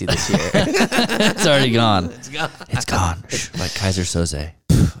fantasy this year. It's already gone. It's gone. It's gone. Like Kaiser Soze.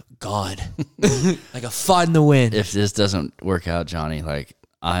 Gone. Like a fun in the wind. If this doesn't work out, Johnny, like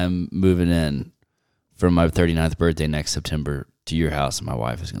I'm moving in for my 39th birthday next September to your house, and my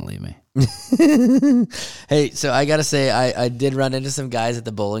wife is going to leave me. Hey, so I gotta say, I did run into some guys at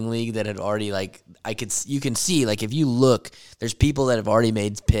the bowling league that had already, like, you can see, like, if you look, there's people that have already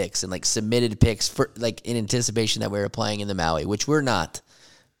made picks and like submitted picks for, like, in anticipation that we were playing in the Maui, which we're not.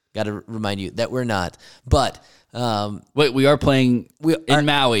 Got to remind you that we're not. But wait, we are playing in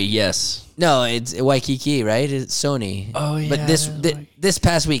Maui, yes. No, it's Waikiki, right? It's Sony. Oh, yeah. But this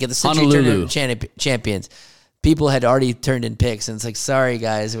past week at the Century Honolulu. Tournament Champions, people had already turned in picks, and it's like, sorry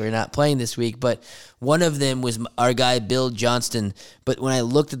guys, we're not playing this week. But one of them was our guy Bill Johnston. But when I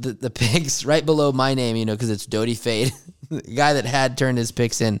looked at the picks right below my name, you know, because it's Doty Fade, the guy that had turned his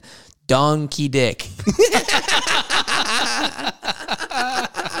picks in, Donkey Dick.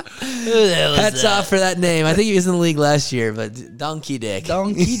 Hats off for that name. I think he was in the league last year, but Donkey Dick.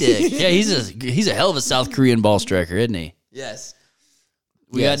 Donkey Dick. Yeah, he's a hell of a South Korean ball striker, isn't he? Yes.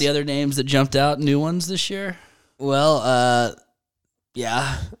 We got the other names that jumped out, new ones this year? Well,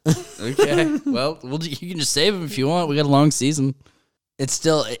 yeah. Okay. Well, you can just save them if you want. We got a long season. It's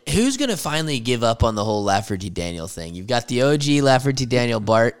still, who's going to finally give up on the whole Lafferty Daniel thing? You've got the OG Lafferty Daniel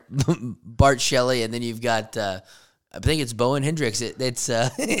Bart Shelley, and then you've got, I think it's Bowen Hendricks. It's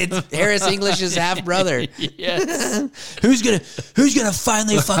Harris English's half brother. Yes. Who's gonna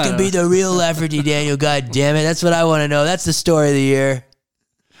finally fucking be the real Lafferty Daniel? God damn it! That's what I want to know. That's the story of the year.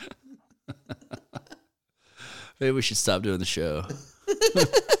 Maybe we should stop doing the show.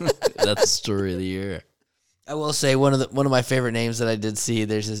 That's the story of the year. I will say one of my favorite names that I did see.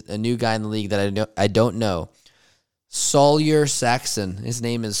 There's a new guy in the league that I don't know. Sawyer Saxon. His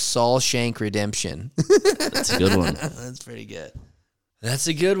name is Saul Shank Redemption. That's a good one. That's pretty good. That's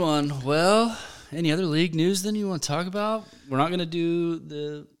a good one. Well, any other league news then you want to talk about? We're not going to do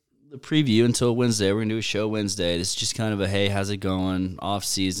the preview until Wednesday. We're going to do a show Wednesday. This is just kind of a, hey, how's it going? Off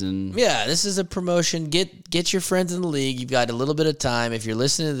season. Yeah, this is a promotion. Get your friends in the league. You've got a little bit of time. If you're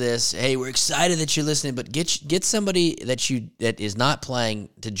listening to this, hey, we're excited that you're listening, but get somebody that is not playing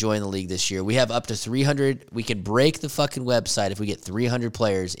to join the league this year. We have up to 300. We could break the fucking website if we get 300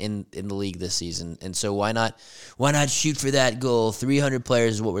 players in the league this season. And so why not shoot for that goal? 300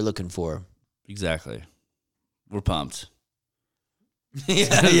 players is what we're looking for. Exactly. We're pumped.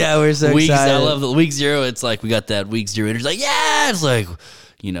 yeah, we're so Weeks, excited. I love the week 0. It's like we got that week 0 energy. Like, yeah, it's like,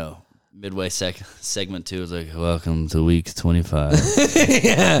 midway segment 2 is like, welcome to week 25.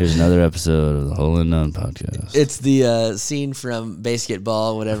 Here's another episode of the Hole in None podcast. It's the scene from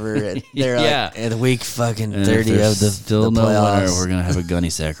Basketball, whatever. They're like, in week fucking 30 of the still the no winner. playoffs. We're gonna have a gunny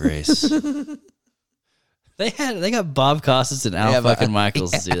sack race. They got Bob Costas and Al fucking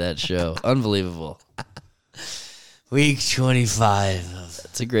Michaels to do that show. Unbelievable. Week 25 of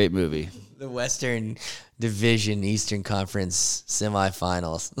It's a great movie. the Western Division Eastern Conference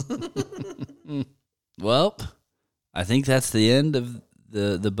semifinals. Well, I think that's the end of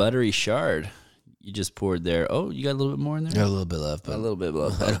the buttery shard you just poured there. Oh, you got a little bit more in there? A little bit left, but A little bit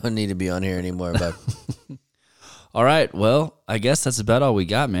left. I don't need to be on here anymore. But All right. Well, I guess that's about all we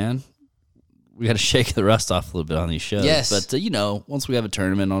got, man. We got to shake the rust off a little bit on these shows. Yes. But, once we have a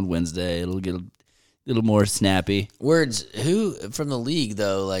tournament on Wednesday, it'll get a little more snappy. Words, who from the league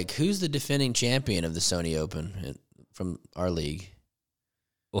though? Like, who's the defending champion of the Sony Open from our league?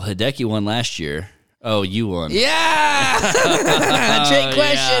 Well, Hideki won last year. Oh, you won. Yeah, trick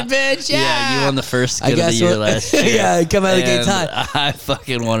question, bitch. Yeah, you won the first good of the year last year. Yeah, come out of the gates And hot. I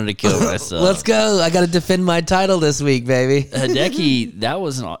fucking wanted to kill myself. Let's go. I got to defend my title this week, baby. Hideki, that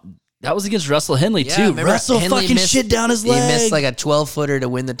was against Russell Henley too. remember Russell Henley fucking missed- shit down his leg. He missed like a 12-footer to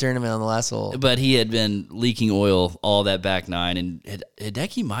win the tournament on the last hole. But he had been leaking oil all that back nine, and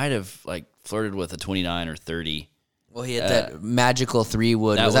Hideki might have like flirted with a 29 or 30. Well, he had that magical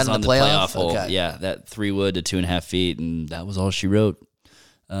 3-wood. That Was that in on the playoff? hole. Okay. Yeah, that 3-wood to 2.5 feet, and that was all she wrote.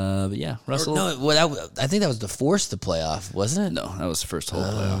 But yeah, Russell. No, I think that was to force the playoff, wasn't it? No, that was the first hole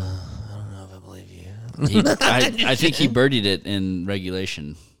playoff. I don't know if I believe you. I think he birdied it in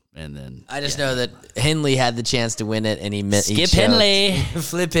regulation, and then I just know that Henley had the chance to win it, and he missed. Skip Henley.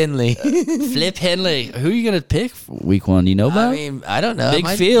 Flip Henley. Flip Henley. Who are you gonna pick for week 1? Do you know about? I mean, I don't know. Big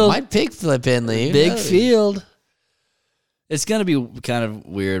might, field. Might pick Flip Henley. Who Big knows? field. It's going to be kind of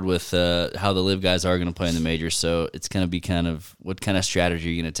weird with how the live guys are going to play in the majors. So it's going to be kind of what kind of strategy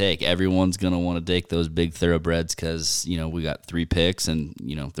are you going to take? Everyone's going to want to take those big thoroughbreds because, we got 3 picks and,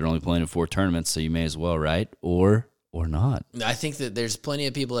 they're only playing in 4 tournaments. So you may as well, right? Or not. I think that there's plenty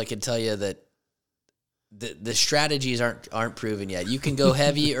of people that can tell you that the strategies aren't proven yet. You can go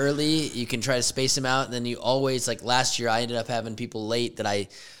heavy early. You can try to space them out. And then you always, like last year, I ended up having people late that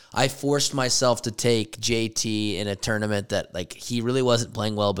I forced myself to take JT in a tournament that, like, he really wasn't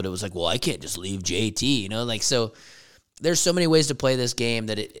playing well, but it was like, well, I can't just leave JT, so there's so many ways to play this game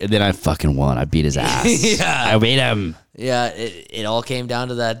that And then I fucking won. I beat his ass. Yeah. I beat him. yeah, it all came down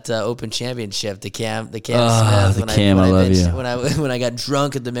to that Open Championship, the Cam Smith. the Cam, I love you. When I got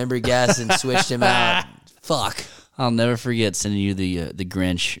drunk at the member gas and switched him out. Fuck. I'll never forget sending you the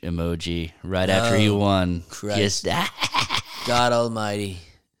Grinch emoji right after he won. Christ. God Almighty.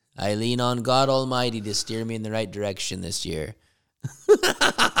 I lean on God Almighty to steer me in the right direction this year.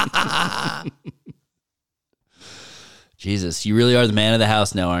 Jesus, you really are the man of the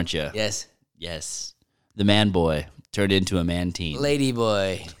house now, aren't you? Yes. Yes. The man boy turned into a man teen. Lady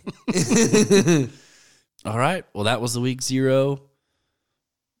boy. All right. Well, that was the week 0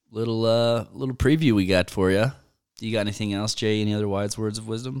 little preview we got for you. Do you got anything else, Jay? Any other wise words of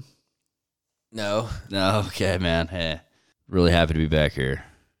wisdom? No. No. Okay, man. Hey, really happy to be back here.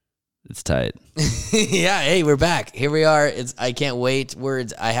 It's tight. Yeah, hey, we're back. Here we are. I can't wait.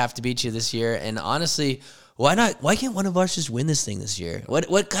 Words, I have to beat you this year. And honestly, why not? Why can't one of us just win this thing this year?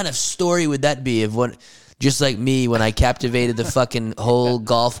 What kind of story would that be if one, just like me, when I captivated the fucking whole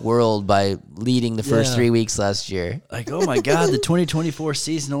golf world by leading the first 3 weeks last year? Like, oh my God, the 2024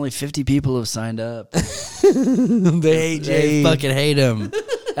 season, only 50 people have signed up. They hate They fucking hate him.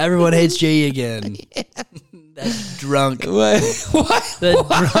 Everyone hates Jay again. That drunk. Why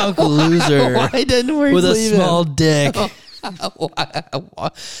That drunk loser Why didn't Word with a leave small him? dick.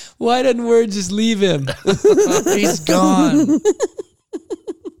 Why didn't Word just leave him? He's gone.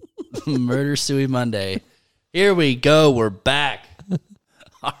 Murder Suey Monday. Here we go. We're back.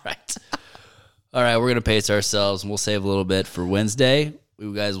 All right. We're going to pace ourselves, and we'll save a little bit for Wednesday.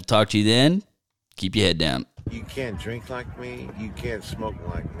 You guys will talk to you then. Keep your head down. You can't drink like me. You can't smoke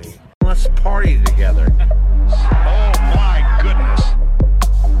like me. Let's party together. Oh, my goodness.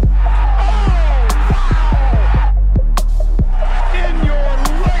 In your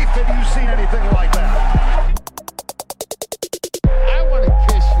life have you seen anything like that? I want to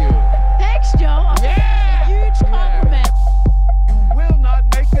kiss you. Thanks, Joe. Yeah. Huge compliment. You will not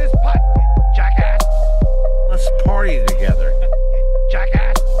make this putt, jackass. Let's party together.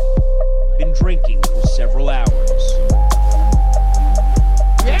 Jackass. Been drinking for several hours.